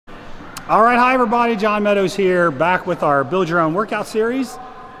All right, hi everybody, John Meadows here, back with our Build Your Own Workout series.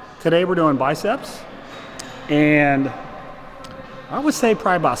 Today we're doing biceps, and I would say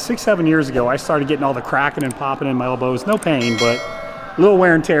probably about 6-7 years ago, I started getting all the cracking and popping in my elbows. No pain, but a little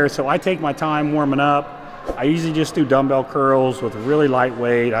wear and tear, so I take my time warming up. I usually just do dumbbell curls with really light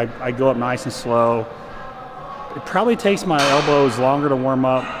weight. I go up nice and slow. It probably takes my elbows longer to warm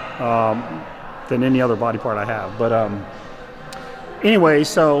up than any other body part I have. But anyway,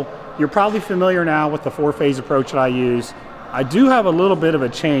 so you're probably familiar now with the 4-phase approach that I use. I do have a little bit of a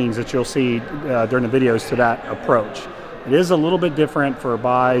change that you'll see during the videos to that approach. It is a little bit different for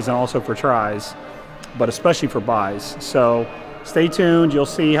bis and also for tris, but especially for bis. So stay tuned, you'll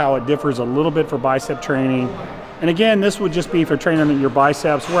see how it differs a little bit for bicep training. And again, this would just be for training your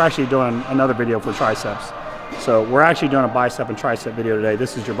biceps. We're actually doing another video for triceps. So we're actually doing a bicep and tricep video today.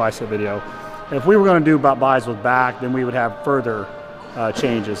 This is your bicep video. If we were going to do about bis with back, then we would have further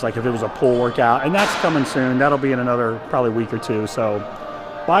changes, like if it was a pull workout, and that's coming soon. That'll be in another probably week or two. So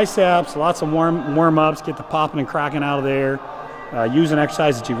biceps, lots of warm-ups, get the popping and cracking out of there. Use an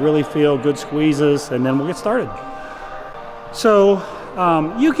exercise that you really feel, good squeezes, and then we'll get started. So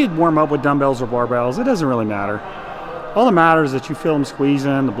you could warm up with dumbbells or barbells. It doesn't really matter. All that matters is that you feel them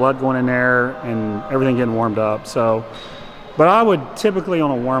squeezing, the blood going in there, and everything getting warmed up. So, but I would typically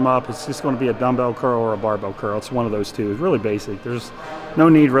on a warm-up, it's just going to be a dumbbell curl or a barbell curl. It's one of those two. It's really basic. There's no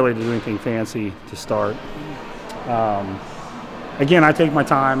need really to do anything fancy to start. Again, I take my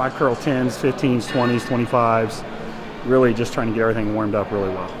time. I curl 10s, 15s, 20s, 25s, really just trying to get everything warmed up really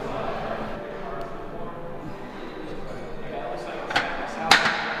well.